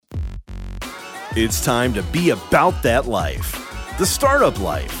It's time to be about that life, the startup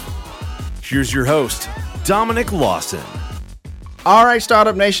life. Here's your host, Dominic Lawson. All right,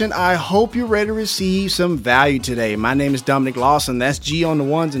 Startup Nation, I hope you're ready to receive some value today. My name is Dominic Lawson. That's G on the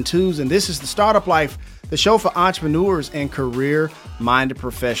ones and twos, and this is the Startup Life, the show for entrepreneurs and career-minded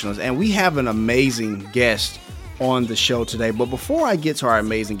professionals. And we have an amazing guest on the show today. But before I get to our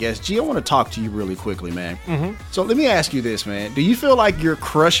amazing guest, G, I want to talk to you really quickly, man. So let me ask you this, man. Do you feel like you're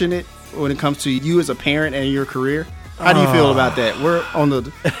crushing it when it comes to you as a parent and your career? How do you feel about that? We're on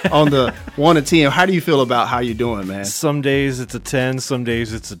the 1 to 10. How do you feel about how you're doing, man? Some days it's a 10, some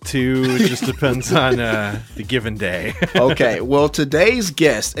days it's a 2. It just depends on the given day. Okay, well, today's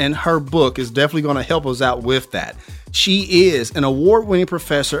guest and her book is definitely going to help us out with that. She is an award-winning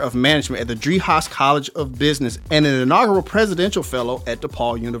professor of management at the Driehaus College of Business and an inaugural presidential fellow at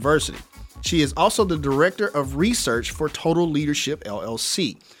DePaul University. She is also the director of research for Total Leadership,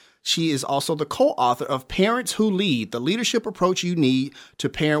 LLC. She is also the co-author of Parents Who Lead, the leadership approach you need to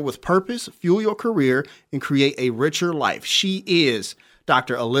parent with purpose, fuel your career, and create a richer life. She is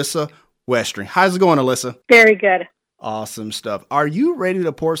Dr. Alyssa Westring. How's it going, Alyssa? Very good. Awesome stuff. Are you ready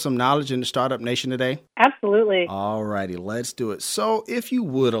to pour some knowledge into Startup Nation today? Absolutely. All righty, let's do it. So if you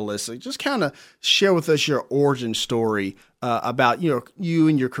would, Alyssa, just kind of share with us your origin story about you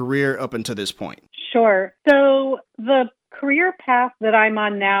and your career up until this point. Sure. So the career path that I'm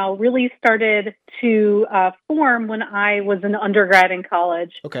on now really started to form when I was an undergrad in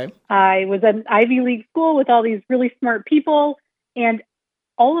college. Okay. I was at an Ivy League school with all these really smart people, and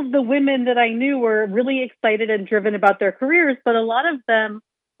all of the women that I knew were really excited and driven about their careers, but a lot of them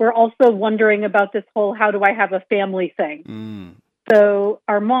were also wondering about this whole how do I have a family thing. So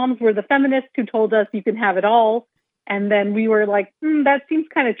our moms were the feminists who told us you can have it all, and then we were like, that seems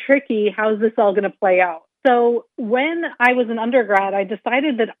kind of tricky. How's this all going to play out? So when I was an undergrad, I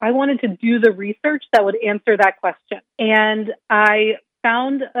decided that I wanted to do the research that would answer that question. And I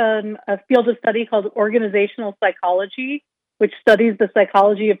found a field of study called organizational psychology, which studies the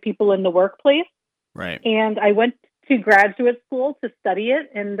psychology of people in the workplace. Right. And I went to graduate school to study it,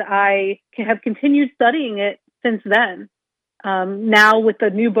 and I have continued studying it since then. Now with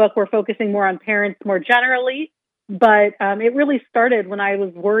the new book, we're focusing more on parents more generally. But it really started when I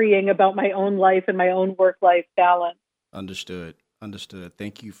was worrying about my own life and my own work-life balance. Understood.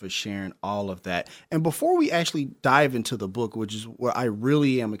 Thank you for sharing all of that. And before we actually dive into the book, which is where I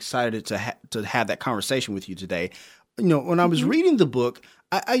really am excited to have that conversation with you today, when I was reading the book,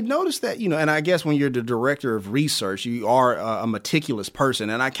 I noticed that, and I guess when you're the director of research, you are a meticulous person.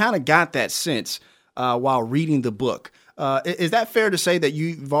 And I kind of got that sense while reading the book. Is that fair to say that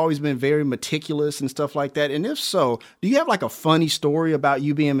you've always been very meticulous and stuff like that? And if so, do you have like a funny story about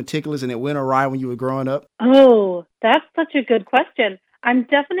you being meticulous and it went awry when you were growing up? Oh, that's such a good question. I'm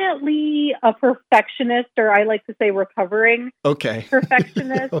definitely a perfectionist, or I like to say recovering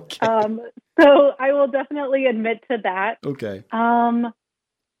perfectionist. Okay. So I will definitely admit to that. Okay.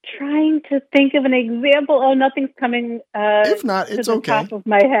 Trying to think of an example. Oh, nothing's coming. If not, it's to the okay. top of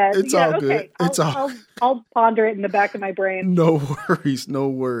my head. It's all good. I'll ponder it in the back of my brain. No worries.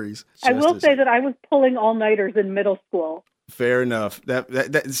 I will say that I was pulling all-nighters in middle school. Fair enough.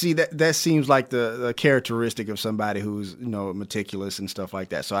 That seems like the characteristic of somebody who's meticulous and stuff like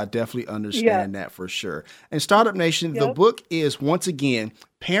that. So I definitely understand that for sure. And Startup Nation, the book is once again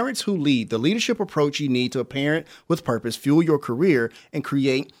Parents Who Lead: The Leadership Approach You Need to Parent with Purpose, Fuel Your Career, and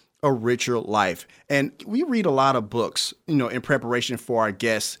Create a Richer Life. And we read a lot of books, in preparation for our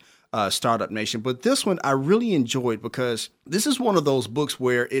guests. Startup Nation. But this one I really enjoyed because this is one of those books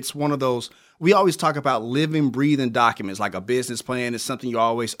where it's one of those, we always talk about living, breathing documents, like a business plan is something you're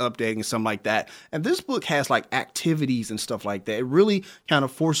always updating and something like that. And this book has like activities and stuff like that. It really kind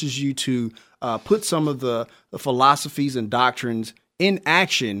of forces you to put some of the philosophies and doctrines in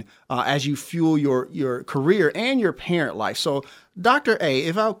action as you fuel your career and your parent life. So Dr. A,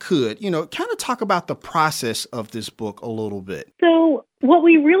 if I could, kind of talk about the process of this book a little bit. So what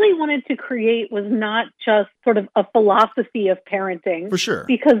we really wanted to create was not just sort of a philosophy of parenting. For sure.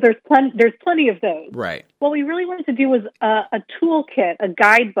 Because there's plenty of those. Right. What we really wanted to do was a toolkit, a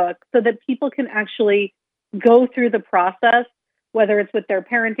guidebook, so that people can actually go through the process, whether it's with their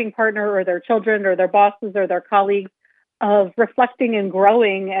parenting partner or their children or their bosses or their colleagues, of reflecting and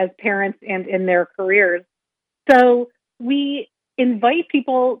growing as parents and in their careers. So we invite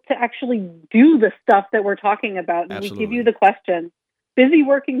people to actually do the stuff that we're talking about. And Absolutely. We give you the questions. Busy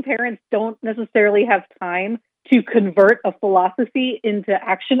working parents don't necessarily have time to convert a philosophy into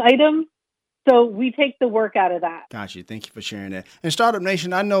action items. So we take the work out of that. Gotcha. Thank you for sharing that. And Startup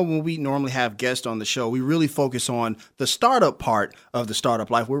Nation, I know when we normally have guests on the show, we really focus on the startup part of the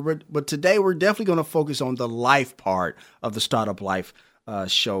startup life. But today we're definitely going to focus on the life part of the startup life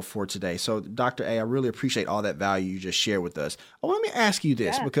show for today. So Dr. A, I really appreciate all that value you just shared with us. Let me ask you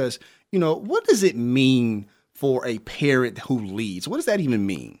this, because, what does it mean for a parent who leads? What does that even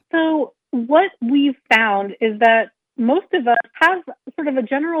mean? So what we've found is that most of us have sort of a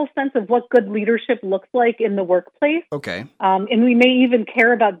general sense of what good leadership looks like in the workplace. Okay. And we may even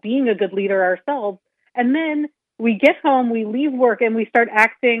care about being a good leader ourselves. And then we get home, we leave work, and we start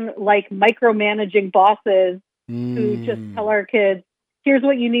acting like micromanaging bosses who just tell our kids, here's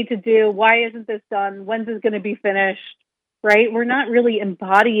what you need to do. Why isn't this done? When's this going to be finished? Right? We're not really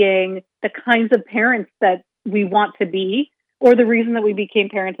embodying the kinds of parents that we want to be, or the reason that we became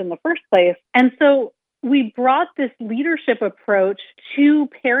parents in the first place. And so we brought this leadership approach to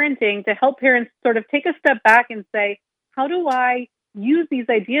parenting to help parents sort of take a step back and say, how do I use these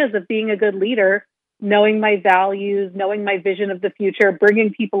ideas of being a good leader, knowing my values, knowing my vision of the future,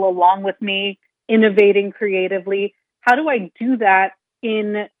 bringing people along with me, innovating creatively? How do I do that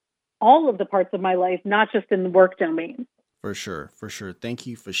in all of the parts of my life, not just in the work domain? For sure. Thank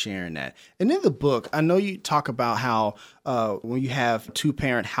you for sharing that. And in the book, I know you talk about how when you have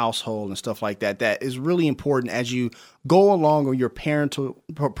two-parent household and stuff like that, that is really important as you go along on your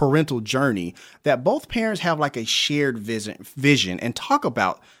parental journey, that both parents have like a shared vision and talk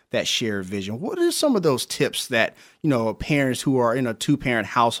about that shared vision. What are some of those tips that, parents who are in a two-parent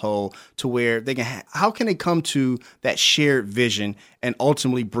household to where they can, how can they come to that shared vision and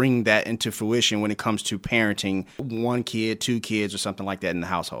ultimately bring that into fruition when it comes to parenting one kid, two kids, or something like that in the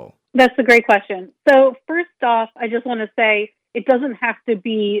household? That's a great question. So first off, I just want to say it doesn't have to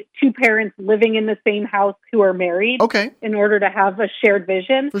be two parents living in the same house who are married in order to have a shared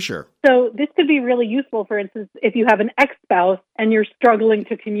vision. For sure. So this could be really useful, for instance, if you have an ex-spouse and you're struggling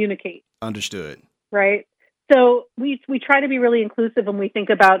to communicate. Understood. Right? So we try to be really inclusive when we think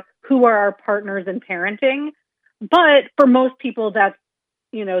about who are our partners in parenting. But for most people, that's,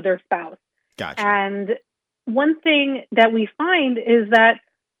 their spouse. Gotcha. And one thing that we find is that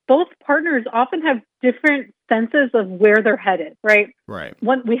both partners often have different senses of where they're headed, right? Right.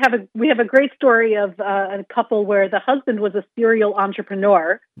 We have a great story of a couple where the husband was a serial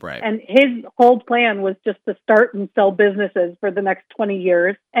entrepreneur, right, and his whole plan was just to start and sell businesses for the next 20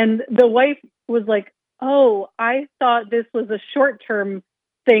 years. And the wife was like, "Oh, I thought this was a short-term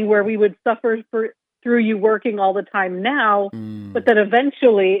thing where we would suffer through you working all the time now, but that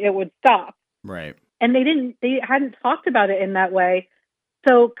eventually it would stop." Right. And they hadn't talked about it in that way.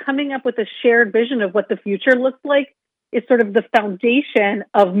 So coming up with a shared vision of what the future looks like is sort of the foundation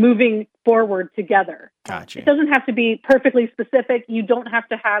of moving forward together. Gotcha. It doesn't have to be perfectly specific. You don't have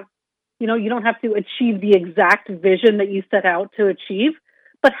to have, you don't have to achieve the exact vision that you set out to achieve,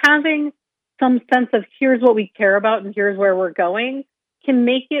 but having some sense of here's what we care about and here's where we're going can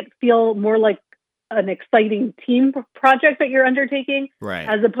make it feel more like an exciting team project that you're undertaking, right,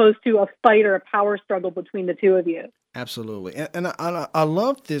 as opposed to a fight or a power struggle between the two of you. Absolutely. And I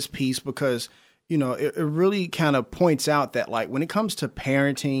love this piece because, it really kind of points out that, like, when it comes to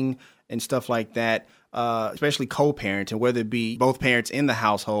parenting and stuff like that, especially co-parenting, whether it be both parents in the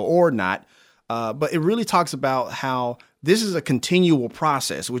household or not, but it really talks about how this is a continual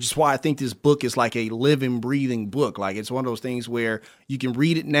process, which is why I think this book is like a living, breathing book. Like, it's one of those things where you can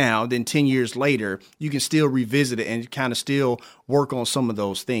read it now, then 10 years later, you can still revisit it and kind of still work on some of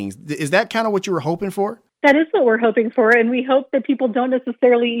those things. Is that kind of what you were hoping for? That is what we're hoping for, and we hope that people don't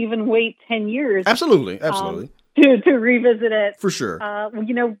necessarily even wait 10 years. Absolutely. To revisit it. For sure.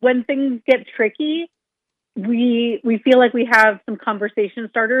 When things get tricky, we feel like we have some conversation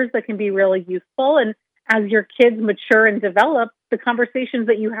starters that can be really useful. And as your kids mature and develop, the conversations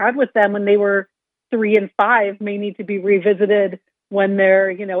that you had with them when they were 3 and 5 may need to be revisited when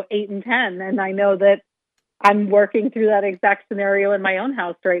they're, 8 and 10. And I know that I'm working through that exact scenario in my own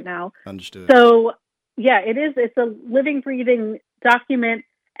house right now. Understood. So, yeah, it is. It's a living, breathing document,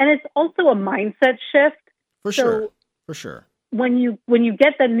 and it's also a mindset shift. For sure. When you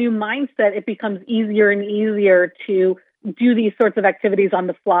get that new mindset, it becomes easier and easier to do these sorts of activities on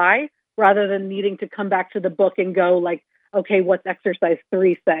the fly, rather than needing to come back to the book and go like, okay, what's exercise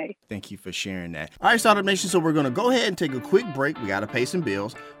 3 say? Thank you for sharing that. All right, Startup Nation, so we're going to go ahead and take a quick break. We got to pay some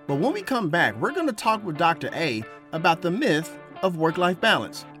bills. But when we come back, we're going to talk with Dr. A about the myth of work-life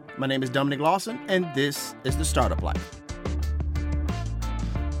balance. My name is Dominic Lawson, and this is The Startup Life.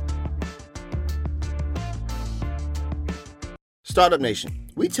 Startup Nation,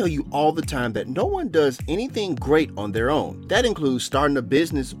 We tell you all the time that no one does anything great on their own. That includes starting a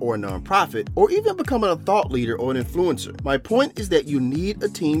business or a nonprofit, or even becoming a thought leader or an influencer. My point is that you need a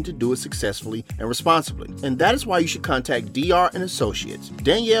team to do it successfully and responsibly. And that is why you should contact DR and Associates.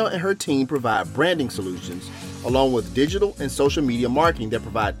 Danielle and her team provide branding solutions, along with digital and social media marketing that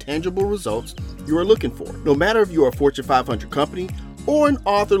provide tangible results you are looking for. No matter if you are a Fortune 500 company or an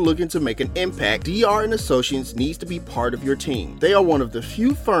author looking to make an impact, DR and Associates needs to be part of your team. They are one of the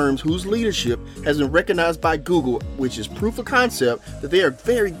few firms whose leadership has been recognized by Google, which is proof of concept that they are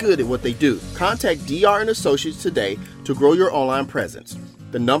very good at what they do. Contact DR and Associates today to grow your online presence.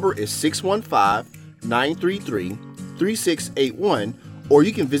 The number is 615-933-3681, or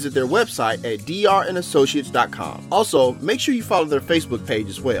you can visit their website at drandassociates.com. Also, make sure you follow their Facebook page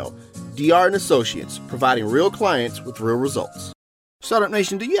as well. DR and Associates, providing real clients with real results. Startup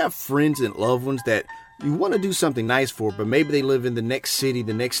Nation, do you have friends and loved ones that you want to do something nice for, but maybe they live in the next city,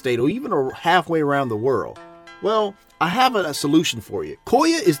 the next state, or even halfway around the world? Well, I have a solution for you.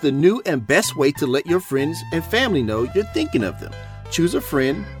 Koya is the new and best way to let your friends and family know you're thinking of them. Choose a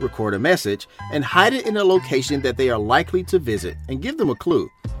friend, record a message, and hide it in a location that they are likely to visit, and give them a clue.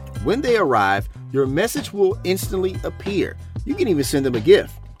 When they arrive, your message will instantly appear. You can even send them a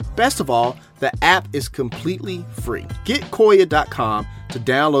gift. Best of all, the app is completely free. Get Koya.com to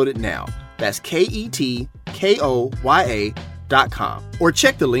download it now. That's KETKOYA.com. Or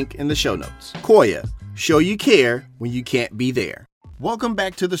check the link in the show notes. Koya, show you care when you can't be there. Welcome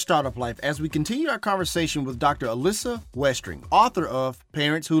back to The Startup Life as we continue our conversation with Dr. Alyssa Westring, author of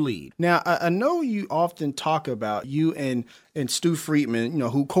Parents Who Lead. Now, I know you often talk about, you and Stu Friedman,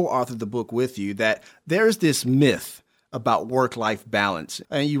 who co-authored the book with you, that there's this myth about work-life balance.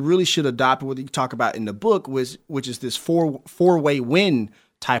 And you really should adopt what you talk about in the book, which is this four-way win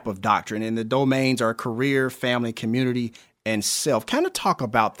type of doctrine. And the domains are career, family, community, and self. Kind of talk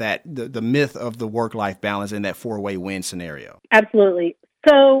about that, the myth of the work-life balance in that four-way win scenario. Absolutely.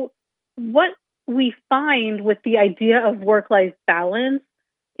 So what we find with the idea of work-life balance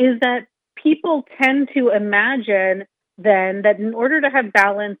is that people tend to imagine then that in order to have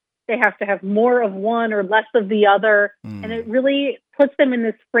balance, they have to have more of one or less of the other. And it really puts them in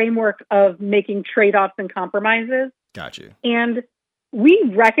this framework of making trade-offs and compromises. Gotcha. And we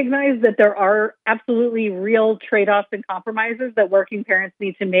recognize that there are absolutely real trade-offs and compromises that working parents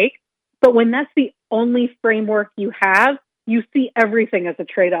need to make. But when that's the only framework you have, you see everything as a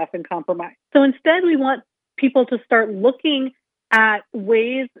trade-off and compromise. So instead, we want people to start looking at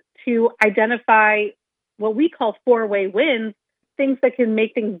ways to identify what we call four-way wins, things that can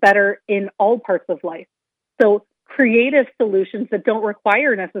make things better in all parts of life. So creative solutions that don't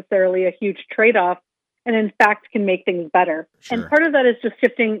require necessarily a huge trade-off and in fact can make things better. Sure. And part of that is just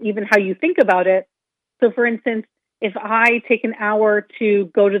shifting even how you think about it. So for instance, if I take an hour to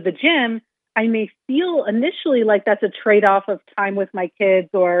go to the gym, I may feel initially like that's a trade-off of time with my kids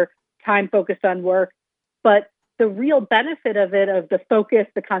or time focused on work. But the real benefit of it, of the focus,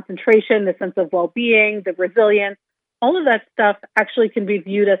 the concentration, the sense of well-being, the resilience, all of that stuff actually can be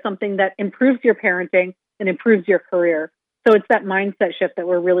viewed as something that improves your parenting and improves your career. So it's that mindset shift that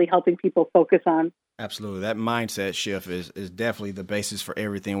we're really helping people focus on. Absolutely. That mindset shift is definitely the basis for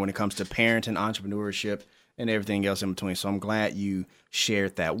everything when it comes to parenting, entrepreneurship, and everything else in between. So I'm glad you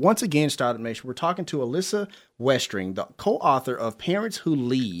shared that. Once again, Startup Nation, we're talking to Alyssa Westring, the co-author of Parents Who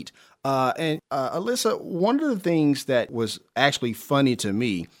Lead. Alyssa, one of the things that was actually funny to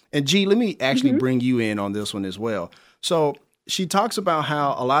me, and G, let me actually bring you in on this one as well. So she talks about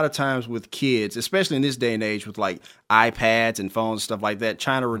how a lot of times with kids, especially in this day and age with like iPads and phones and stuff like that,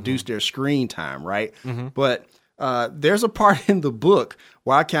 trying to reduce their screen time, right? But there's a part in the book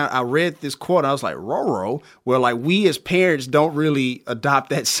where I read this quote, and I was like, Roro, where like we as parents don't really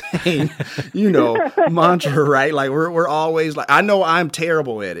adopt that same, mantra, right? Like we're always like, I know I'm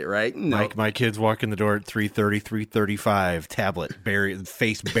terrible at it, right? My kids walk in the door at 3:30, 3:35, tablet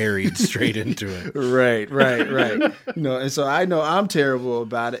face buried straight into it. Right. And so I know I'm terrible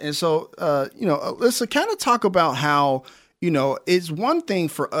about it. And so, let's kind of talk about how, it's one thing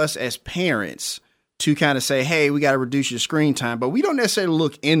for us as parents to kind of say, hey, we got to reduce your screen time, but we don't necessarily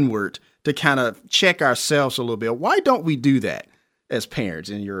look inward to kind of check ourselves a little bit. Why don't we do that as parents,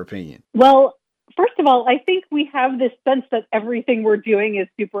 in your opinion? Well, first of all, I think we have this sense that everything we're doing is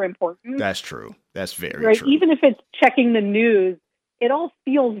super important. That's true. That's very true. Even if it's checking the news, it all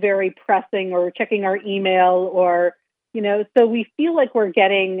feels very pressing, or checking our email, or, so we feel like we're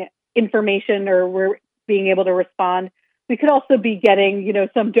getting information or we're being able to respond. We could also be getting,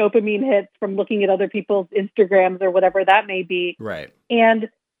 some dopamine hits from looking at other people's Instagrams or whatever that may be. Right. And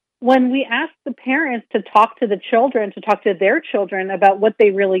when we asked the parents to talk to the children, to talk to their children about what they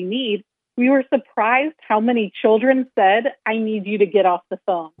really need, we were surprised how many children said, I need you to get off the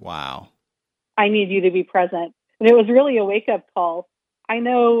phone. Wow. I need you to be present. And it was really a wake-up call. I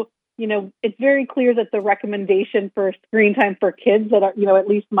know, it's very clear that the recommendation for screen time for kids that are, at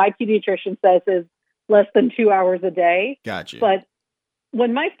least my pediatrician says is less than 2 hours a day. Gotcha. But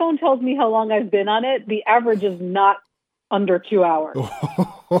when my phone tells me how long I've been on it, the average is not under 2 hours.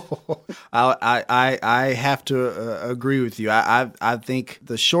 I have to agree with you. I think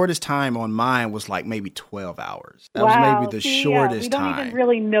the shortest time on mine was like maybe 12 hours. That was maybe the shortest time. We don't even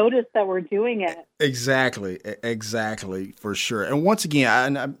really notice that we're doing it. Exactly, for sure. And once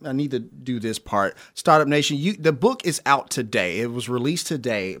again, I need to do this part. Startup Nation, the book is out today. It was released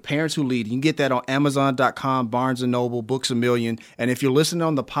today. Parents Who Lead. You can get that on Amazon.com, Barnes & Noble, Books A Million. And if you're listening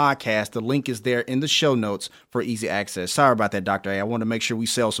on the podcast, the link is there in the show notes for easy access. Sorry about that, Dr. A. I want to make sure we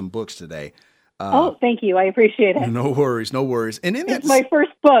sell some books today. Thank you. I appreciate it. No worries. And then it's my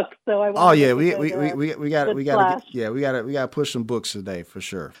first book, so I want we got to push some books today for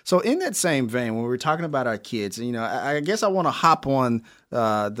sure. So in that same vein, when we're talking about our kids, I guess I want to hop on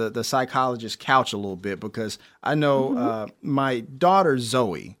the psychologist's couch a little bit, because I know my daughter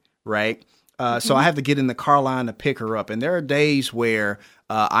Zoe, right? So I have to get in the car line to pick her up, and there are days where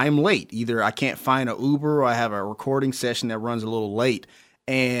I'm late. Either I can't find an Uber, or I have a recording session that runs a little late,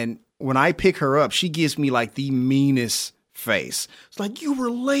 and when I pick her up, she gives me like the meanest face. It's like, you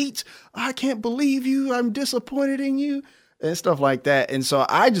were late. I can't believe you. I'm disappointed in you, and stuff like that. And so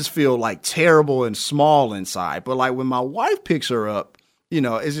I just feel like terrible and small inside. But like when my wife picks her up,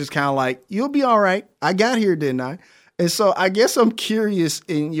 it's just kind of like, you'll be all right. I got here, didn't I? And so I guess I'm curious,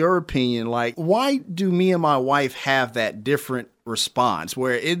 in your opinion, like, why do me and my wife have that different response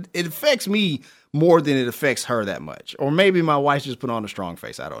where it affects me more than it affects her that much? Or maybe my wife just put on a strong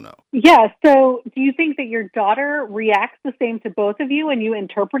face. I don't know. Yeah. So do you think that your daughter reacts the same to both of you and you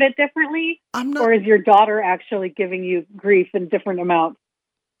interpret it differently? Or is your daughter actually giving you grief in different amounts?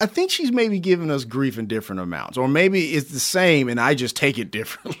 I think she's maybe giving us grief in different amounts, or maybe it's the same and I just take it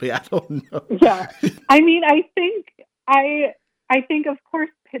differently. I don't know. Yeah. I mean, I think of course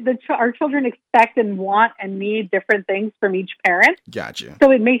our children expect and want and need different things from each parent. Gotcha.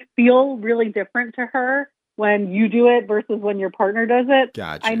 So it may feel really different to her when you do it versus when your partner does it.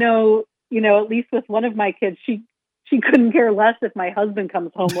 Gotcha. I know, at least with one of my kids, she couldn't care less if my husband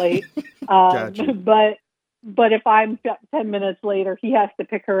comes home late. Gotcha. But if I'm 10 minutes late or he has to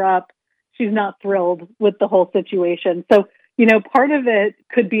pick her up, she's not thrilled with the whole situation. So, part of it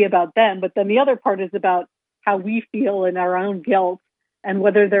could be about them, but then the other part is about how we feel in our own guilt, and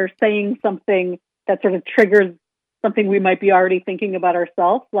whether they're saying something that sort of triggers something we might be already thinking about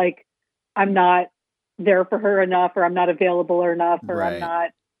ourselves, like, I'm not there for her enough, or I'm not available enough, or right. I'm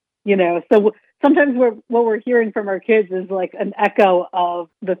not, so sometimes what we're hearing from our kids is like an echo of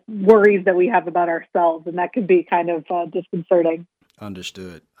the worries that we have about ourselves, and that could be kind of disconcerting.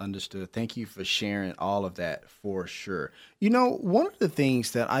 Understood. Thank you for sharing all of that for sure. One of the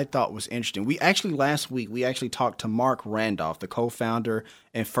things that I thought was interesting, last week we talked to Mark Randolph, the co-founder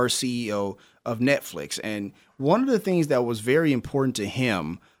and first CEO of Netflix. And one of the things that was very important to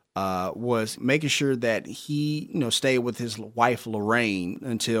him was making sure that he, stayed with his wife, Lorraine,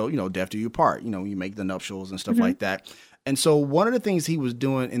 until, death do you part, you make the nuptials and stuff like that. And so one of the things he was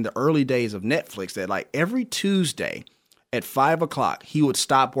doing in the early days of Netflix, that like every Tuesday at 5:00, he would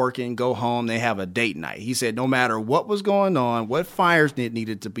stop working, go home. They have a date night. He said, no matter what was going on, what fires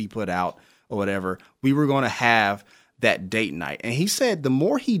needed to be put out or whatever, we were going to have that date night. And he said the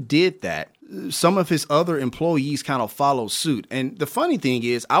more he did that, some of his other employees kind of followed suit. And the funny thing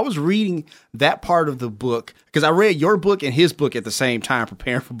is, I was reading that part of the book because I read your book and his book at the same time,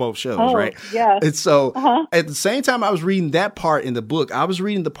 preparing for both shows, right? Yeah. And so at the same time I was reading that part in the book, I was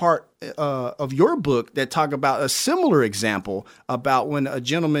reading the part of your book that talk about a similar example about when a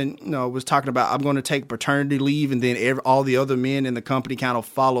gentleman, was talking about, I'm going to take paternity leave, and then all the other men in the company kind of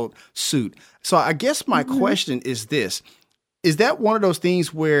followed suit. So I guess my question is this. Is that one of those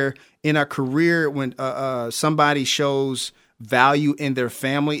things where in a career, when somebody shows value in their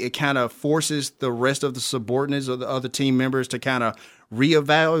family, it kind of forces the rest of the subordinates or the other team members to kind of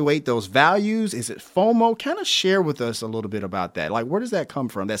reevaluate those values? Is it FOMO? Kind of share with us a little bit about that. Like, where does that come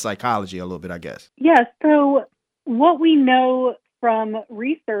from? That psychology a little bit, I guess. Yeah. So what we know from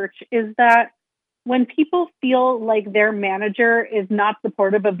research is that when people feel like their manager is not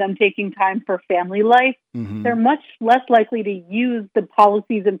supportive of them taking time for family life, they're much less likely to use the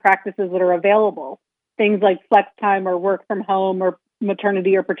policies and practices that are available. Things like flex time or work from home or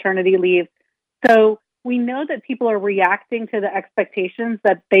maternity or paternity leave. So we know that people are reacting to the expectations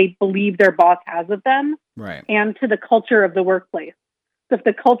that they believe their boss has of them, right, and to the culture of the workplace. So if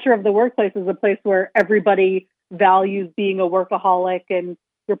the culture of the workplace is a place where everybody values being a workaholic and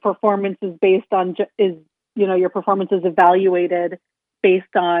your performance is based on your performance is evaluated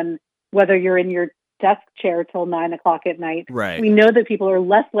based on whether you're in your desk chair till 9:00 at night. right. We know that people are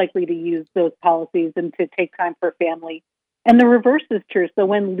less likely to use those policies and to take time for family. And the reverse is true. So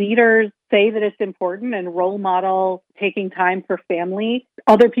when leaders say that it's important and role model taking time for family,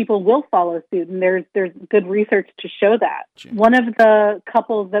 other people will follow suit. And there's good research to show that. One of the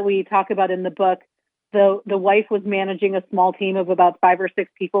couples that we talk about in the book, the wife was managing a small team of about 5 or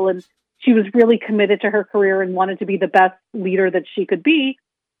 6 people, and she was really committed to her career and wanted to be the best leader that she could be.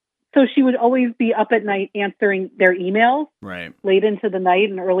 So she would always be up at night answering their emails Right. late into the night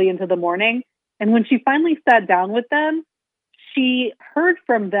and early into the morning. And when she finally sat down with them, she heard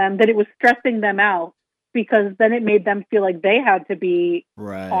from them that it was stressing them out because then it made them feel like they had to be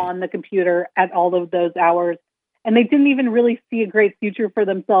Right. on the computer at all of those hours. And they didn't even really see a great future for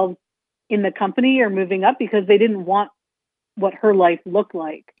themselves in the company or moving up because they didn't want what her life looked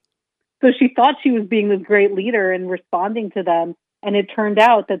like. So she thought she was being this great leader and responding to them. And it turned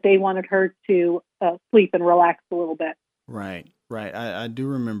out that they wanted her to sleep and relax a little bit. Right, right. I do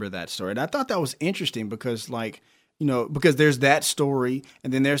remember that story. And I thought that was interesting because, like, because there's that story,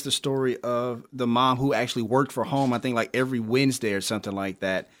 and then there's the story of the mom who actually worked for home, I think like every Wednesday or something like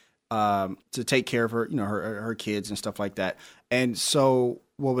that, to take care of her, her kids and stuff like that. And so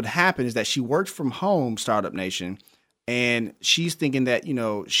what would happen is that she worked from home, Startup Nation, and she's thinking that,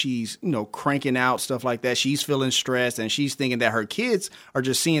 she's, cranking out stuff like that. She's feeling stressed, and she's thinking that her kids are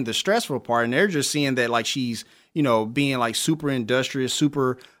just seeing the stressful part, and they're just seeing that like she's, being like super industrious,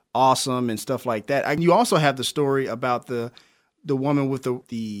 super awesome and stuff like that. And you also have the story about the woman with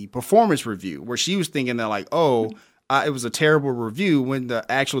the performance review where she was thinking that like, it was a terrible review when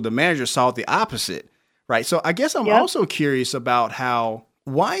the manager saw the opposite. Right. So I guess I'm also curious about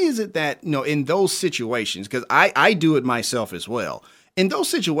why is it that, in those situations, because I do it myself as well. In those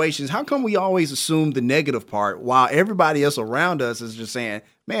situations, how come we always assume the negative part while everybody else around us is just saying,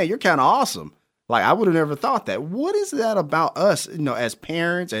 man, you're kind of awesome. Like, I would have never thought that. What is that about us, as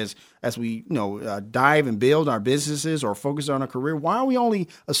parents, as we, dive and build our businesses or focus on our career? Why are we only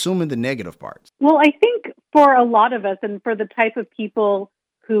assuming the negative parts? Well, I think for a lot of us and for the type of people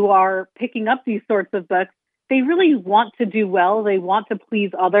who are picking up these sorts of books, they really want to do well. They want to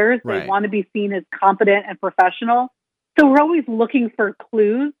please others. Right. They want to be seen as competent and professional. So we're always looking for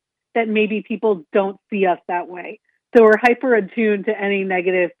clues that maybe people don't see us that way. So we're hyper attuned to any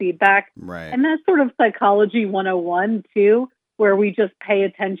negative feedback. Right. And that's sort of psychology 101 too, where we just pay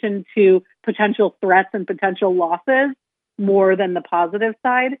attention to potential threats and potential losses more than the positive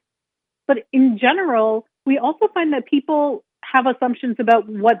side. But in general, we also find that people have assumptions about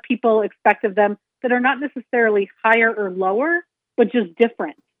what people expect of them that are not necessarily higher or lower, but just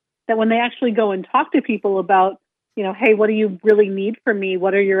different. That when they actually go and talk to people about, hey, what do you really need from me?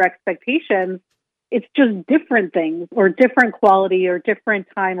 What are your expectations? It's just different things or different quality or different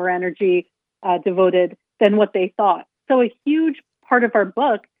time or energy devoted than what they thought. So a huge part of our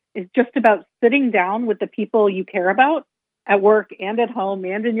book is just about sitting down with the people you care about at work and at home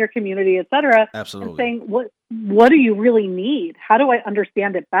and in your community, et cetera. Absolutely. And saying, what do you really need? How do I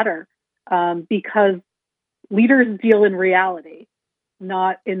understand it better? Because leaders deal in reality,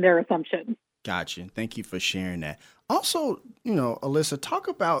 not in their assumptions. Gotcha. Thank you for sharing that. Also, Alyssa, talk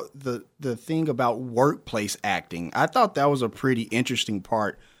about the thing about workplace acting. I thought that was a pretty interesting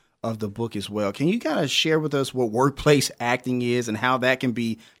part of the book as well. Can you kind of share with us what workplace acting is and how that can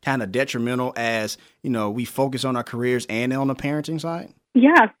be kind of detrimental as, we focus on our careers and on the parenting side?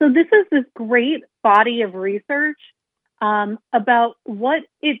 Yeah. So this is this great body of research about what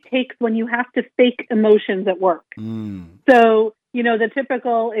it takes when you have to fake emotions at work. So, the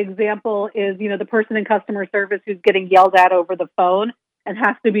typical example is, the person in customer service who's getting yelled at over the phone and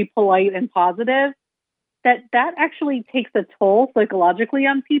has to be polite and positive. That actually takes a toll psychologically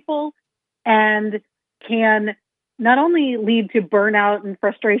on people and can not only lead to burnout and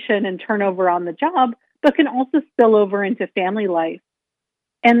frustration and turnover on the job, but can also spill over into family life.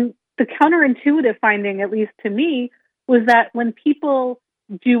 And the counterintuitive finding, at least to me, was that when people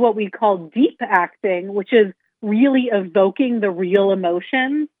do what we call deep acting, which is really evoking the real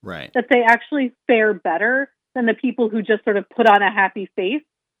emotions, right, that they actually fare better than the people who just sort of put on a happy face,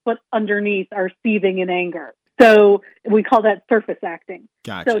 but underneath are seething in anger. So we call that surface acting.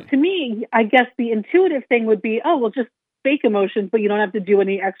 Gotcha. So to me, I guess the intuitive thing would be, just fake emotions, but you don't have to do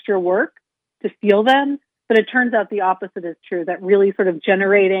any extra work to feel them. But it turns out the opposite is true, that really sort of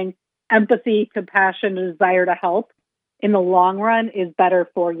generating empathy, compassion, and desire to help in the long run is better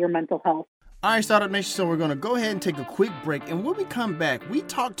for your mental health. All right, Startup Nation, so we're going to go ahead and take a quick break. And when we come back, we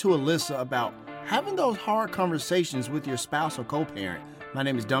talk to Alyssa about having those hard conversations with your spouse or co-parent. My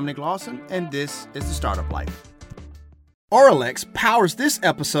name is Dominic Lawson, and this is The Startup Life. Oralex powers this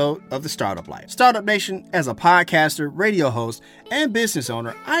episode of The Startup Life. Startup Nation, as a podcaster, radio host, and business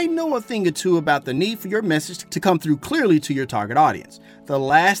owner, I know a thing or two about the need for your message to come through clearly to your target audience. The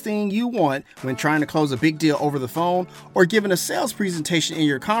last thing you want when trying to close a big deal over the phone or giving a sales presentation in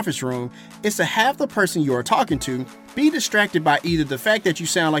your conference room is to have the person you are talking to be distracted by either the fact that you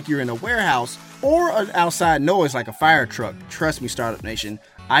sound like you're in a warehouse or an outside noise like a fire truck. Trust me, Startup Nation,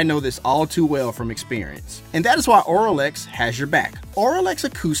 I know this all too well from experience. And that is why Oralex has your back. Oralex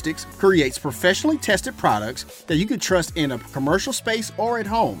Acoustics creates professionally tested products that you can trust in a commercial space or at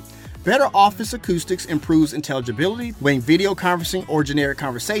home. Better office acoustics improves intelligibility when video conferencing or generic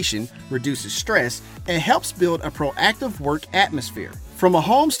conversation, reduces stress, and helps build a proactive work atmosphere. From a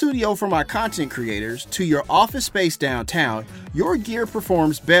home studio for my content creators to your office space downtown, your gear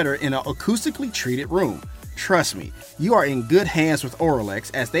performs better in an acoustically treated room. Trust me, you are in good hands with Oralex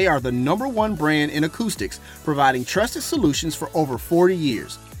as they are the #1 brand in acoustics, providing trusted solutions for over 40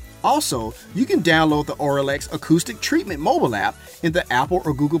 years. Also, you can download the Oralex Acoustic Treatment mobile app in the Apple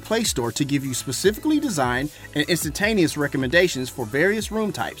or Google Play Store to give you specifically designed and instantaneous recommendations for various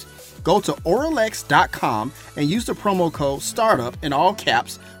room types. Go to Oralex.com and use the promo code STARTUP in all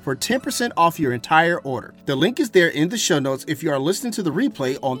caps for 10% off your entire order. The link is there in the show notes if you are listening to the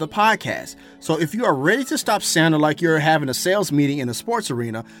replay on the podcast. So if you are ready to stop sounding like you're having a sales meeting in a sports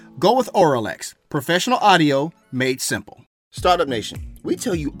arena, go with Oralex. Professional audio made simple. Startup Nation, we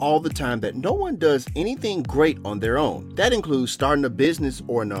tell you all the time that no one does anything great on their own. That includes starting a business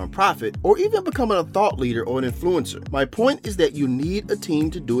or a nonprofit, or even becoming a thought leader or an influencer. My point is that you need a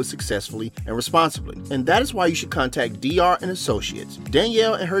team to do it successfully and responsibly. And that is why you should contact DR & Associates.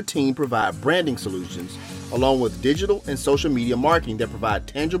 Danielle and her team provide branding solutions, along with digital and social media marketing that provide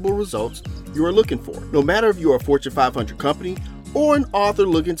tangible results you are looking for. No matter if you are a Fortune 500 company or an author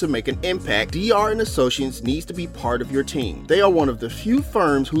looking to make an impact, DR & Associates needs to be part of your team. They are one of the few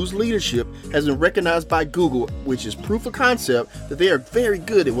firms whose leadership has been recognized by Google, which is proof of concept that they are very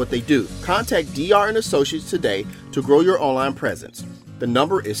good at what they do. Contact DR & Associates today to grow your online presence. The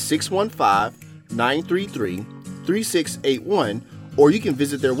number is 615-933-3681, or you can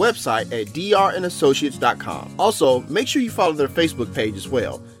visit their website at drandassociates.com. Also, make sure you follow their Facebook page as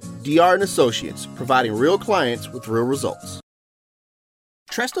well. DR & Associates, providing real clients with real results.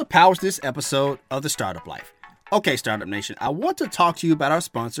 Tresta powers this episode of The Startup Life. Okay, Startup Nation, I want to talk to you about our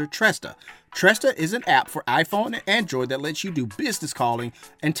sponsor, Tresta. Tresta is an app for iPhone and Android that lets you do business calling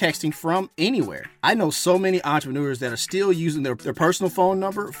and texting from anywhere. I know so many entrepreneurs that are still using their personal phone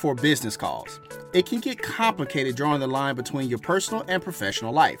number for business calls. It can get complicated drawing the line between your personal and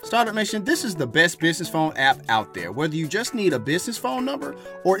professional life. Startup Nation, this is the best business phone app out there. Whether you just need a business phone number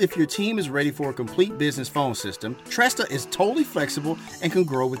or if your team is ready for a complete business phone system, Tresta is totally flexible and can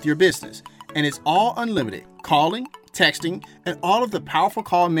grow with your business. And it's all unlimited. Calling, texting, and all of the powerful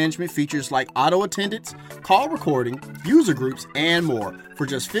call management features like auto attendance, call recording, user groups, and more for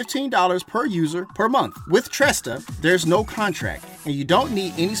just $15 per user per month. With Tresta, there's no contract, and you don't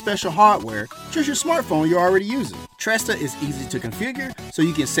need any special hardware, just your smartphone you're already using. Tresta is easy to configure, so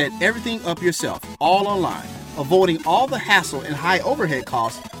you can set everything up yourself, all online, avoiding all the hassle and high overhead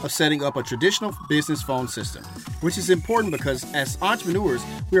costs of setting up a traditional business phone system, which is important because as entrepreneurs,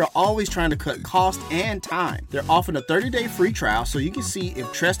 we are always trying to cut cost and time. They're offering a 30-day free trial so you can see if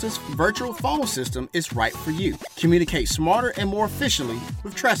Tresta's virtual phone system is right for you. Communicate smarter and more efficiently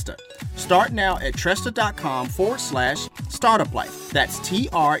with Tresta. Start now at Tresta.com/startuplife. That's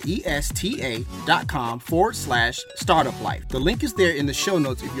TRESTA.com/startuplife. The link is there in the show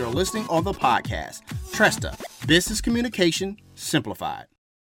notes if you're listening on the podcast. Tresta, business communication simplified.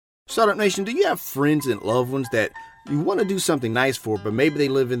 Startup Nation, do you have friends and loved ones that you want to do something nice for, but maybe they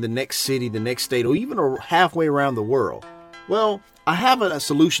live in the next city, the next state, or even halfway around the world? Well, I have a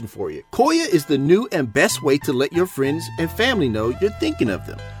solution for you. Koya is the new and best way to let your friends and family know you're thinking of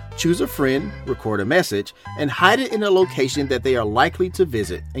them. Choose a friend, record a message, and hide it in a location that they are likely to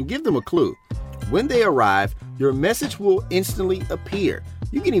visit, and give them a clue. When they arrive, your message will instantly appear.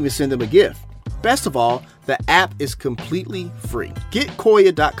 You can even send them a gift. Best of all, the app is completely free. Get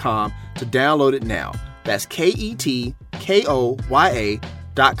Koya.com to download it now. That's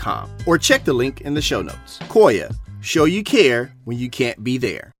KETKOYA.com. Or check the link in the show notes. Koya, show you care when you can't be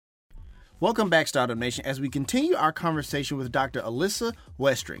there. Welcome back, Startup Nation, as we continue our conversation with Dr. Alyssa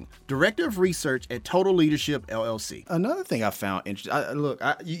Westring, Director of Research at Total Leadership, LLC. Another thing I found interesting,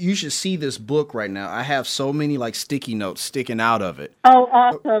 you should see this book right now. I have so many like sticky notes sticking out of it. Oh,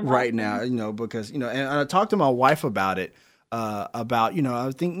 awesome. Right now, because, and I talked to my wife about it,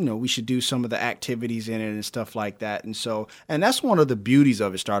 I think, we should do some of the activities in it and stuff like that. And that's one of the beauties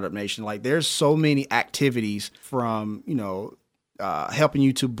of it, Startup Nation. Like, there's so many activities from, helping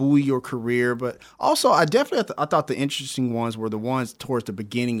you to buoy your career. But also, I thought the interesting ones were the ones towards the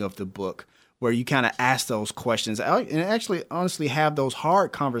beginning of the book, where you kind of ask those questions and actually honestly have those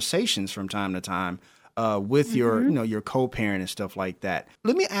hard conversations from time to time with your, your co-parent and stuff like that.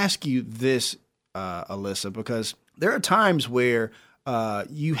 Let me ask you this, Alyssa, because there are times where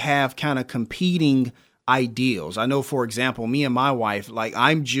you have kind of competing ideals. I know, for example, me and my wife, like,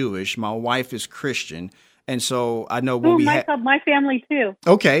 I'm Jewish, my wife is Christian. And so I know when my family too.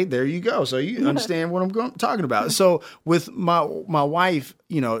 Okay, there you go. So you understand what I'm talking about. So with my wife,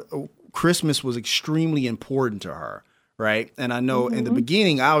 Christmas was extremely important to her, right? And I know in the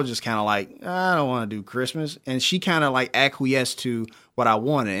beginning I was just kind of like, I don't want to do Christmas, and she kind of like acquiesced to what I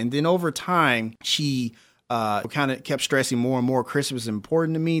wanted. And then over time, she kind of kept stressing more and more, Christmas is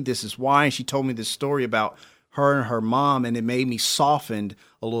important to me. This is why. And she told me this story about her and her mom, and it made me softened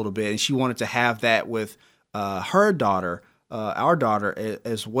a little bit. And she wanted to have that with her daughter, our daughter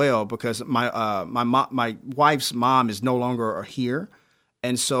as well, because my wife's mom is no longer here.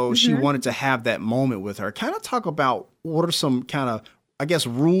 And so she wanted to have that moment with her. Kind of talk about what are some kind of, I guess,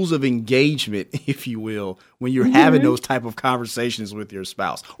 rules of engagement, if you will, when you're having those type of conversations with your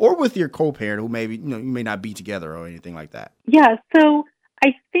spouse or with your co-parent who maybe, you may not be together or anything like that. Yeah. So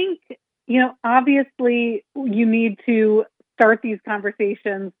I think, obviously you need to start these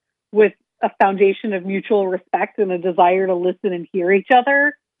conversations with a foundation of mutual respect and a desire to listen and hear each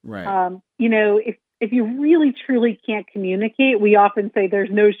other. Right. If you really truly can't communicate, we often say there's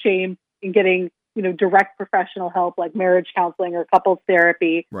no shame in getting, direct professional help like marriage counseling or couples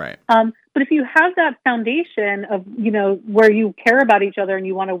therapy. Right. But if you have that foundation of, where you care about each other and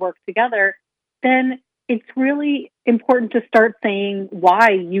you want to work together, then it's really important to start saying why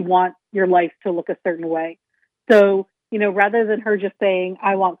you want your life to look a certain way. So, rather than her just saying,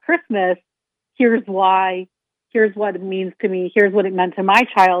 I want Christmas, here's why, here's what it means to me, here's what it meant to my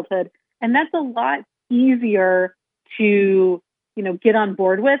childhood. And that's a lot easier to, get on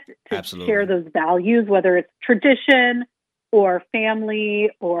board with, to Absolutely. Share those values, whether it's tradition or family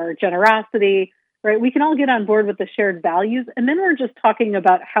or generosity, right? We can all get on board with the shared values. And then we're just talking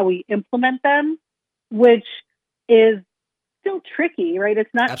about how we implement them, which is still tricky, right?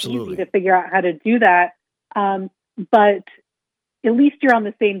 It's not Absolutely. easy to figure out how to do that. But at least you're on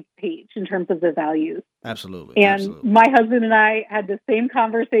the same page in terms of the values. Absolutely. And Absolutely. my husband and I had the same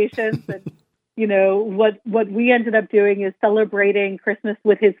conversations. And, what we ended up doing is celebrating Christmas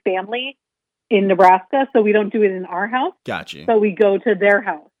with his family in Nebraska. So we don't do it in our house. Gotcha. So we go to their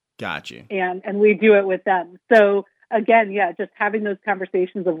house. Gotcha. And we do it with them. So again, just having those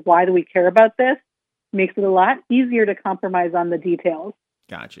conversations of why do we care about this makes it a lot easier to compromise on the details.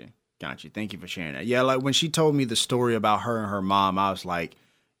 Gotcha. Thank you for sharing that. Yeah, like when she told me the story about her and her mom, I was like,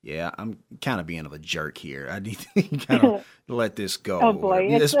 yeah, I'm kind of being a jerk here. I need to kind of let this go. Oh boy,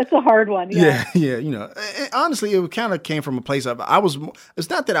 it's a hard one. Yeah. Honestly, it kind of came from a place of it's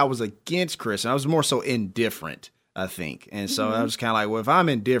not that I was against Chris. I was more so indifferent, I think. And so I was kind of like, well, if I'm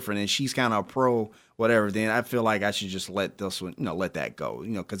indifferent and she's kind of pro whatever, then I feel like I should just let this one, let that go,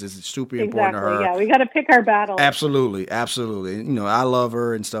 because it's super important to her. Yeah, we got to pick our battles. Absolutely. I love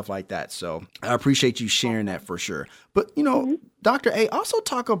her and stuff like that. So I appreciate you sharing that for sure. But, Dr. A, also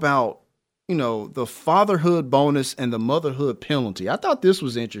talk about, the fatherhood bonus and the motherhood penalty. I thought this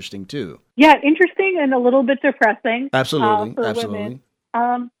was interesting too. Yeah, interesting and a little bit depressing. Absolutely. For Absolutely.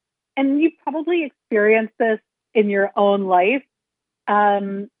 women. And you probably experienced this in your own life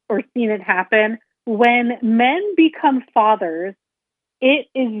or seen it happen. When men become fathers, it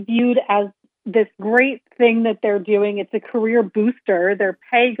is viewed as this great thing that they're doing. It's a career booster. Their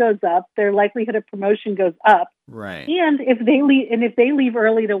pay goes up. Their likelihood of promotion goes up. Right. And if they leave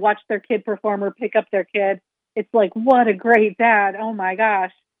early to watch their kid perform or pick up their kid, it's like, what a great dad. Oh my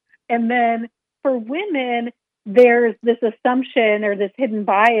gosh. And then for women, there's this assumption or this hidden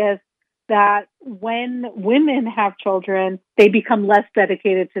bias that when women have children, they become less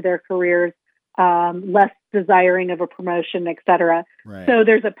dedicated to their careers, less desiring of a promotion, et cetera. Right. So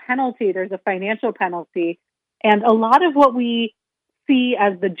there's a penalty, there's a financial penalty. And a lot of what we see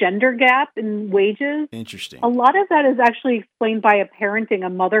as the gender gap in wages, interesting. A lot of that is actually explained by a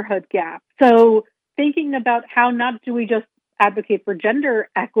motherhood gap. So thinking about how not do we just advocate for gender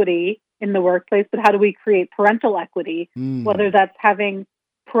equity in the workplace, but how do we create parental equity, whether that's having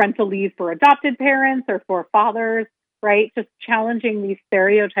parental leave for adopted parents or for fathers, right? Just challenging these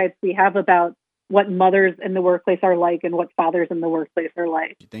stereotypes we have about what mothers in the workplace are like and what fathers in the workplace are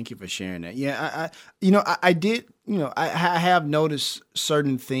like. Thank you for sharing that. Yeah, I have noticed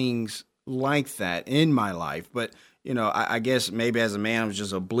certain things like that in my life, but I guess maybe as a man I was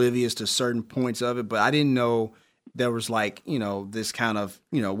just oblivious to certain points of it, but I didn't know there was like, this kind of,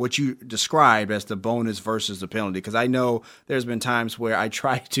 what you described as the bonus versus the penalty. Because I know there's been times where I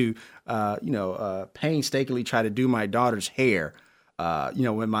try to, painstakingly try to do my daughter's hair,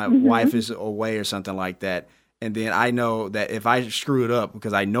 when my wife is away or something like that. And then I know that if I screw it up,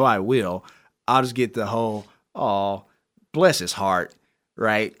 because I know I will, I'll just get the whole, oh, bless his heart.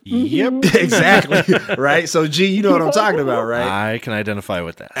 Right. Yep. Exactly. Right. So, G, you know what I'm talking about, right? I can identify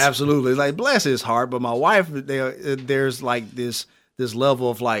with that. Absolutely. It's like, bless his heart. But my wife, there's like this level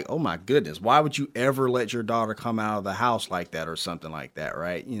of like, oh my goodness, why would you ever let your daughter come out of the house like that or something like that?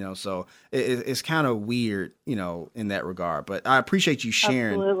 Right. So it's kind of weird, in that regard. But I appreciate you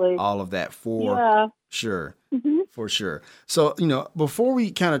sharing all of that for sure. For sure. So, before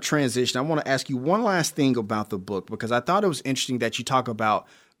we kind of transition, I want to ask you one last thing about the book, because I thought it was interesting that you talk about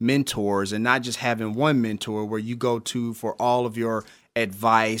mentors and not just having one mentor where you go to for all of your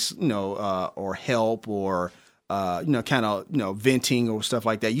advice, or help or, venting or stuff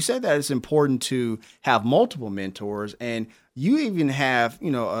like that. You said that it's important to have multiple mentors, and you even have,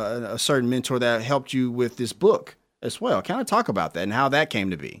 a certain mentor that helped you with this book as well. Kind of talk about that and how that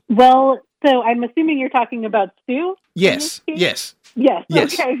came to be. Well, so I'm assuming you're talking about Stu? Yes. Yes.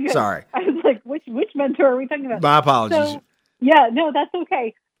 Okay, good. Sorry. I was like, which mentor are we talking about? My apologies. So, no, that's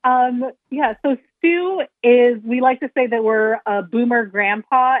okay. So Stu we like to say that we're a boomer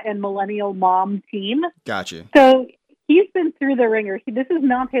grandpa and millennial mom team. Gotcha. So he's been through the ringer. This is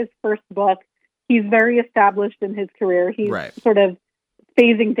not his first book. He's very established in his career. He's sort of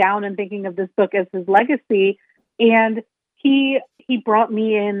phasing down and thinking of this book as his legacy. And he brought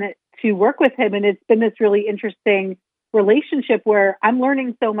me in to work with him. And it's been this really interesting relationship where I'm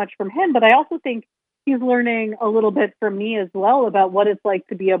learning so much from him, but I also think he's learning a little bit from me as well about what it's like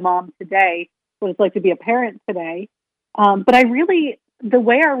to be a mom today, what it's like to be a parent today. But the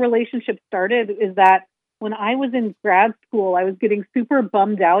way our relationship started is that when I was in grad school, I was getting super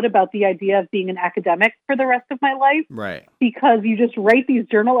bummed out about the idea of being an academic for the rest of my life. Right. Because you just write these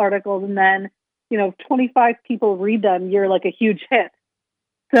journal articles and then, 25 people read them, you're like a huge hit.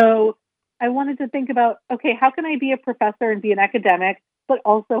 So I wanted to think about, okay, how can I be a professor and be an academic, but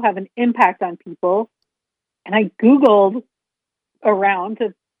also have an impact on people? And I Googled around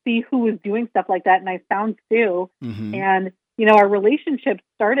to see who was doing stuff like that. And I found Stu. And, our relationship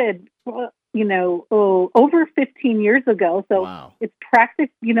started, over 15 years ago. So It's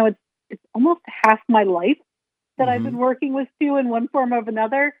it's almost half my life that I've been working with Stu in one form or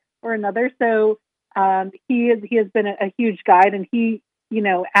another. So he has been a huge guide, and he,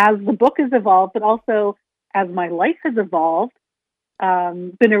 as the book has evolved, but also as my life has evolved,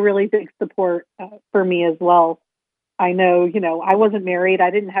 been a really big support for me as well. I know, I wasn't married. I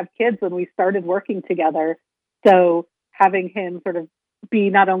didn't have kids when we started working together. So having him sort of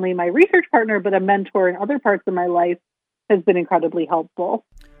be not only my research partner, but a mentor in other parts of my life has been incredibly helpful.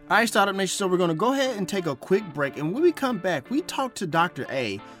 All right, Startup Nation, so we're going to go ahead and take a quick break. And when we come back, we talk to Dr.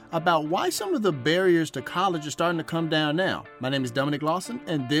 A about why some of the barriers to college are starting to come down now. My name is Dominic Lawson,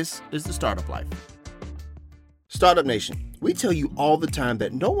 and this is The Startup Life. Startup Nation, we tell you all the time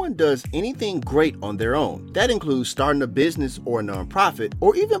that no one does anything great on their own. That includes starting a business or a nonprofit,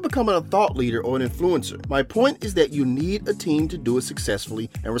 or even becoming a thought leader or an influencer. My point is that you need a team to do it successfully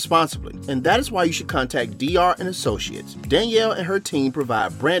and responsibly. And that is why you should contact DR and Associates. Danielle and her team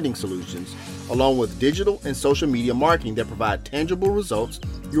provide branding solutions, along with digital and social media marketing that provide tangible results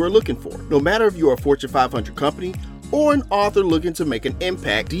you are looking for. No matter if you are a Fortune 500 company or an author looking to make an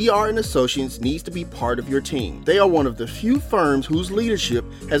impact, DR and Associates needs to be part of your team. They are one of the few firms whose leadership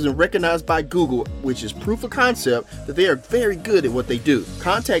has been recognized by Google, which is proof of concept that they are very good at what they do.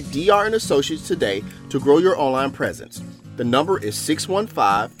 Contact DR and Associates today to grow your online presence. The number is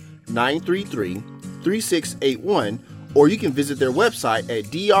 615-933-3681, or you can visit their website at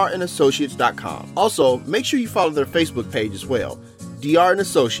drandassociates.com. Also, make sure you follow their Facebook page as well. DR and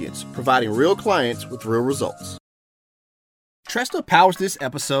Associates, providing real clients with real results. Tresta powers this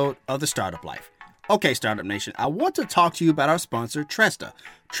episode of The Startup Life. Okay, Startup Nation, I want to talk to you about our sponsor, Tresta.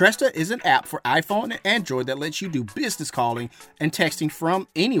 Tresta is an app for iPhone and Android that lets you do business calling and texting from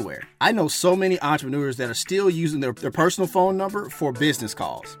anywhere. I know so many entrepreneurs that are still using their personal phone number for business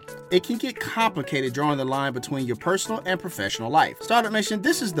calls. It can get complicated drawing the line between your personal and professional life. Startup Nation,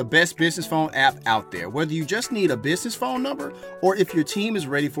 this is the best business phone app out there. Whether you just need a business phone number or if your team is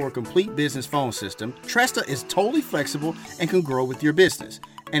ready for a complete business phone system, Tresta is totally flexible and can grow with your business.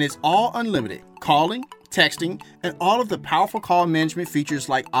 And it's all unlimited. Calling, texting, and all of the powerful call management features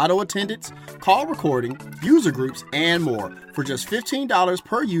like auto attendance, call recording, user groups, and more for just $15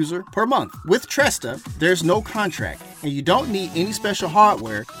 per user per month. With Tresta, there's no contract, and you don't need any special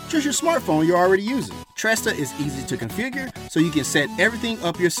hardware, just your smartphone you're already using. Tresta is easy to configure, so you can set everything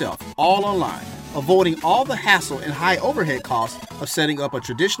up yourself, all online, avoiding all the hassle and high overhead costs of setting up a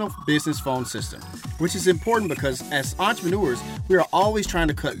traditional business phone system, which is important because as entrepreneurs, we are always trying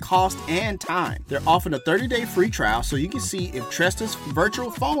to cut cost and time. They're offering a 30-day free trial so you can see if Tresta's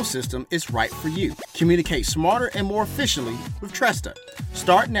virtual phone system is right for you. Communicate smarter and more efficiently with Tresta.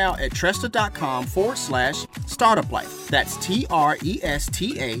 Start now at Tresta.com/startuplife. That's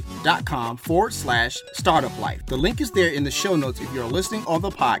TRESTA.com/startuplife. The link is there in the show notes if you're listening on the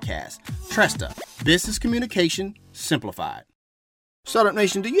podcast. Tresta, business communication simplified. Startup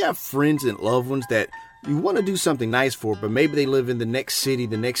Nation, do you have friends and loved ones that you want to do something nice for, but maybe they live in the next city,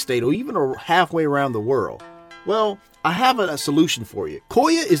 the next state, or even halfway around the world? Well, I have a solution for you.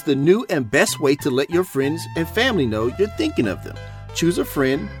 Koya is the new and best way to let your friends and family know you're thinking of them. Choose a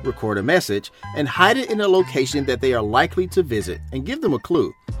friend, record a message, and hide it in a location that they are likely to visit, and give them a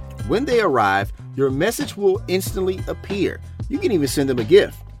clue. When they arrive, your message will instantly appear. You can even send them a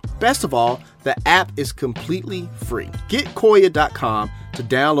gift. Best of all, the app is completely free. Get Koya.com to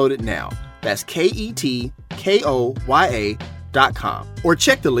download it now. That's KETKOYA.com. Or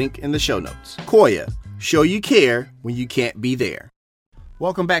check the link in the show notes. Koya, show you care when you can't be there.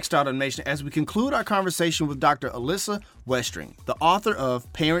 Welcome back, Startup Nation, as we conclude our conversation with Dr. Alyssa Westring, the author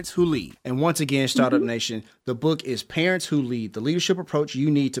of Parents Who Lead. And once again, Startup Nation, the book is Parents Who Lead, the leadership approach you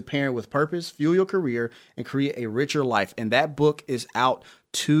need to parent with purpose, fuel your career, and create a richer life. And that book is out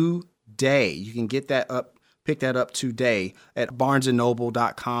today. You can get that up, pick that up today at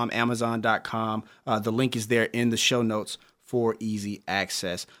barnesandnoble.com, amazon.com. The link is there in the show notes for easy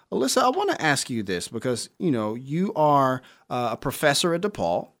access. Alyssa, I want to ask you this because, you are a professor at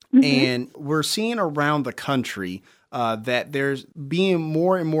DePaul, and we're seeing around the country that there's being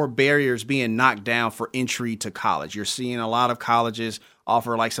more and more barriers being knocked down for entry to college. You're seeing a lot of colleges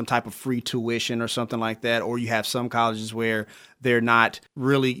offer like some type of free tuition or something like that, or you have some colleges where they're not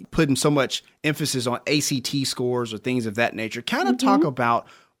really putting so much emphasis on ACT scores or things of that nature. Kind of talk about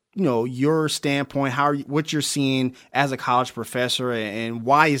your standpoint, what you're seeing as a college professor, and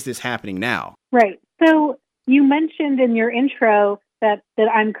why is this happening now? Right. So you mentioned in your intro that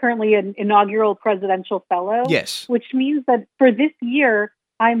I'm currently an inaugural presidential fellow. Yes. Which means that for this year,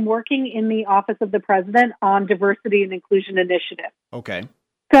 I'm working in the Office of the President on Diversity and Inclusion Initiative. Okay.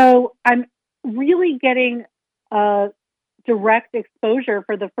 So I'm really getting direct exposure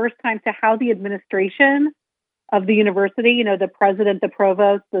for the first time to how the administration of the university, the president, the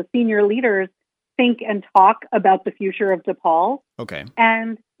provost, the senior leaders think and talk about the future of DePaul. Okay.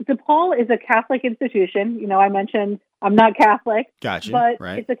 And DePaul is a Catholic institution. I mentioned I'm not Catholic. Gotcha. But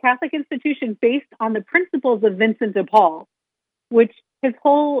right. It's a Catholic institution based on the principles of Vincent de Paul, which his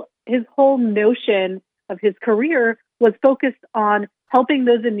whole notion of his career was focused on helping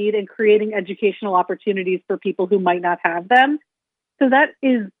those in need and creating educational opportunities for people who might not have them. So that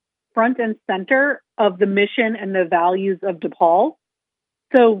is front and center of the mission and the values of DePaul.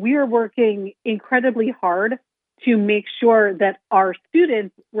 So we are working incredibly hard to make sure that our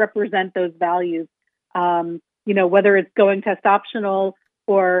students represent those values, whether it's going test optional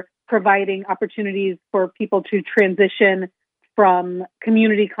or providing opportunities for people to transition from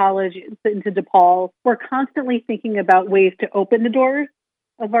community college into DePaul. We're constantly thinking about ways to open the doors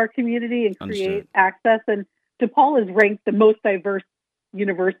of our community and create access. And DePaul is ranked the most diverse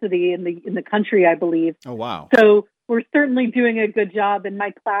university in the country, I believe. Oh, wow. So we're certainly doing a good job. And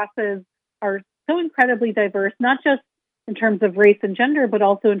my classes are so incredibly diverse, not just in terms of race and gender, but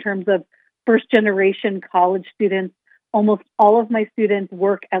also in terms of first-generation college students. Almost all of my students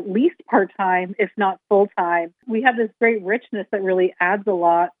work at least part-time, if not full-time. We have this great richness that really adds a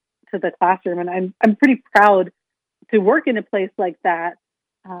lot to the classroom. And I'm pretty proud to work in a place like that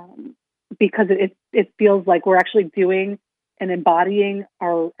because it feels like we're actually doing and embodying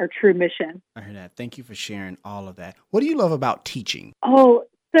our true mission. I heard that. Thank you for sharing all of that. What do you love about teaching? Oh,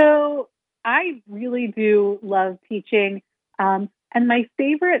 so I really do love teaching. And my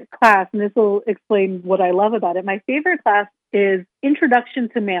favorite class, and this will explain what I love about it, my favorite class is Introduction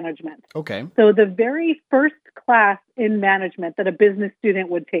to Management. Okay. So the very first class in management that a business student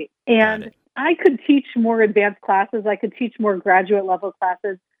would take. And I could teach more advanced classes. I could teach more graduate level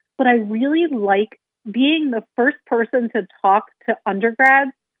classes. But I really like being the first person to talk to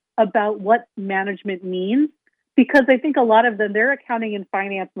undergrads about what management means, because I think a lot of them, they're accounting and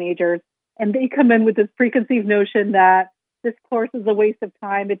finance majors, and they come in with this preconceived notion that this course is a waste of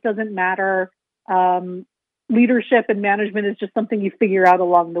time. It doesn't matter. Leadership and management is just something you figure out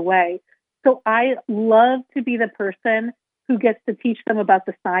along the way. So I love to be the person who gets to teach them about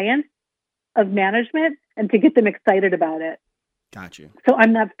the science of management and to get them excited about it. Got you. So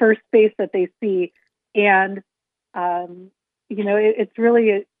I'm that first face that they see. And, it's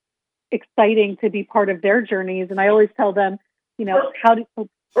really exciting to be part of their journeys. And I always tell them,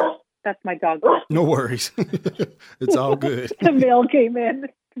 that's my dog. No worries. It's all good. The mail came in.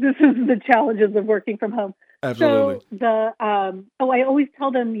 This is the challenges of working from home. Absolutely. So I always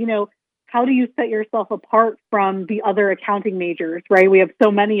tell them, how do you set yourself apart from the other accounting majors, right? We have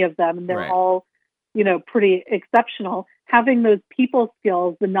so many of them and they're all, pretty exceptional. Having those people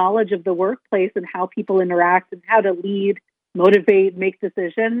skills, the knowledge of the workplace and how people interact and how to lead, motivate, make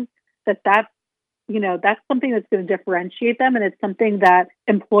decisions, that's something that's going to differentiate them. And it's something that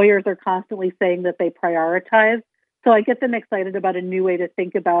employers are constantly saying that they prioritize. So I get them excited about a new way to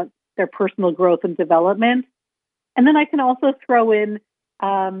think about their personal growth and development. And then I can also throw in,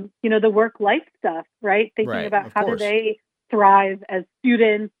 the work-life stuff, right? Thinking about how do they thrive as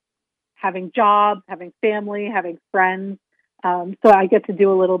students, having jobs, having family, having friends. So I get to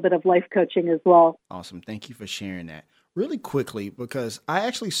do a little bit of life coaching as well. Awesome. Thank you for sharing that. Really quickly, because I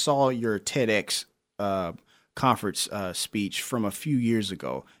actually saw your TEDx conference speech from a few years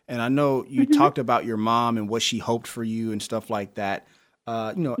ago. And I know you talked about your mom and what she hoped for you and stuff like that.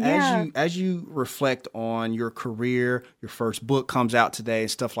 As you reflect on your career, your first book comes out today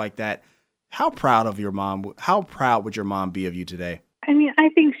and stuff like that, how proud would your mom be of you today? I mean, I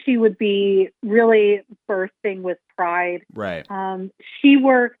think she would be really bursting with pride. Right. She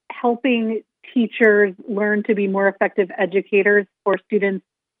worked helping teachers learn to be more effective educators for students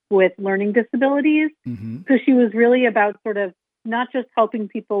with learning disabilities. Mm-hmm. So she was really about sort of not just helping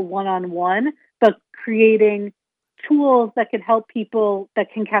people one-on-one, but creating tools that could help people,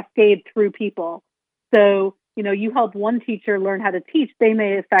 that can cascade through people. So, you help one teacher learn how to teach, they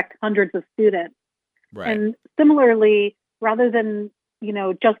may affect hundreds of students. Right. And similarly, rather than,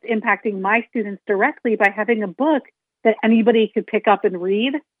 just impacting my students directly, by having a book that anybody could pick up and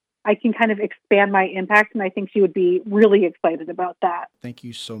read, I can kind of expand my impact. And I think she would be really excited about that. Thank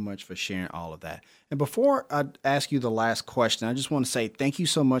you so much for sharing all of that. And before I ask you the last question, I just want to say thank you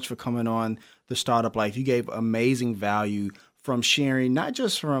so much for coming on The Startup Life. You gave amazing value from sharing, not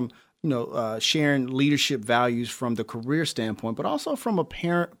just from sharing leadership values from the career standpoint, but also from a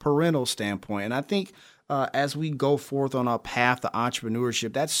parental standpoint. And I think as we go forth on our path to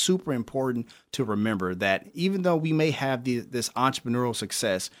entrepreneurship, that's super important to remember that even though we may have this entrepreneurial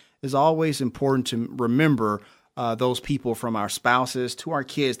success, it's always important to remember those people, from our spouses to our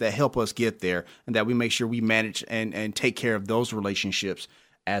kids, that help us get there, and that we make sure we manage and take care of those relationships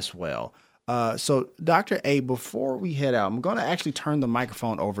as well. So Dr. A, before we head out, I'm going to actually turn the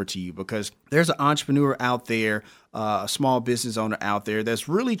microphone over to you, because there's an entrepreneur out there, a small business owner out there that's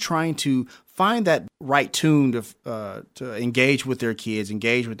really trying to find that right tune to engage with their kids,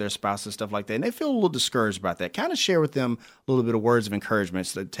 engage with their spouses, stuff like that. And they feel a little discouraged about that. Kind of share with them a little bit of words of encouragement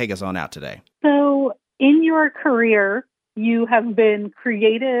to take us on out today. So in your career, you have been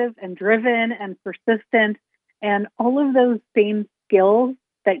creative and driven and persistent, and all of those same skills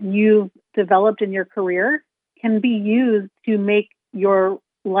that you've developed in your career can be used to make your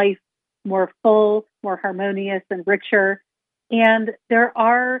life more full, more harmonious, and richer. And there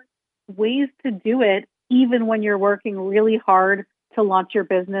are ways to do it even when you're working really hard to launch your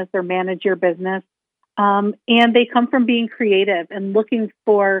business or manage your business. And they come from being creative and looking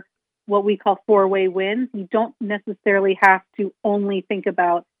for what we call four-way wins. You don't necessarily have to only think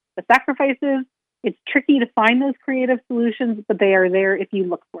about the sacrifices. It's tricky to find those creative solutions, but they are there if you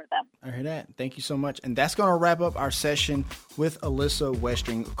look for them. I heard that. Thank you so much. And that's going to wrap up our session with Alyssa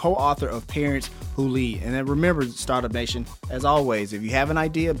Westring, co-author of Parents Who Lead. And then remember, Startup Nation, as always, if you have an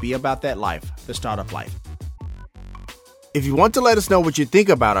idea, be about that life, the startup life. If you want to let us know what you think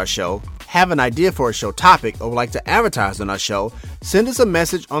about our show, have an idea for a show topic or would like to advertise on our show, send us a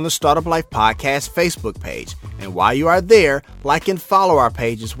message on the Startup Life Podcast Facebook page. And while you are there, like and follow our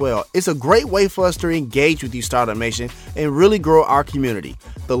page as well. It's a great way for us to engage with you, Startup Nation, and really grow our community.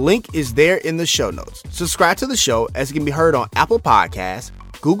 The link is there in the show notes. Subscribe to the show as it can be heard on Apple Podcasts,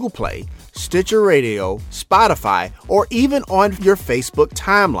 Google Play, Stitcher Radio, Spotify, or even on your Facebook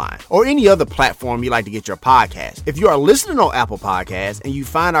timeline or any other platform you like to get your podcast. If you are listening on Apple Podcasts and you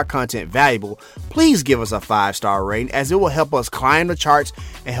find our content valuable, please give us a 5-star rating as it will help us climb the charts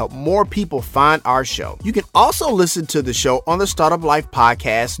and help more people find our show. You can also listen to the show on the Startup Life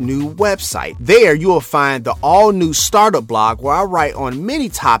Podcast new website. There you will find the all-new startup blog where I write on many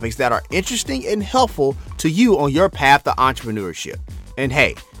topics that are interesting and helpful to you on your path to entrepreneurship. And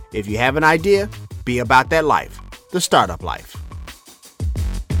hey, if you have an idea, be about that life, the startup life.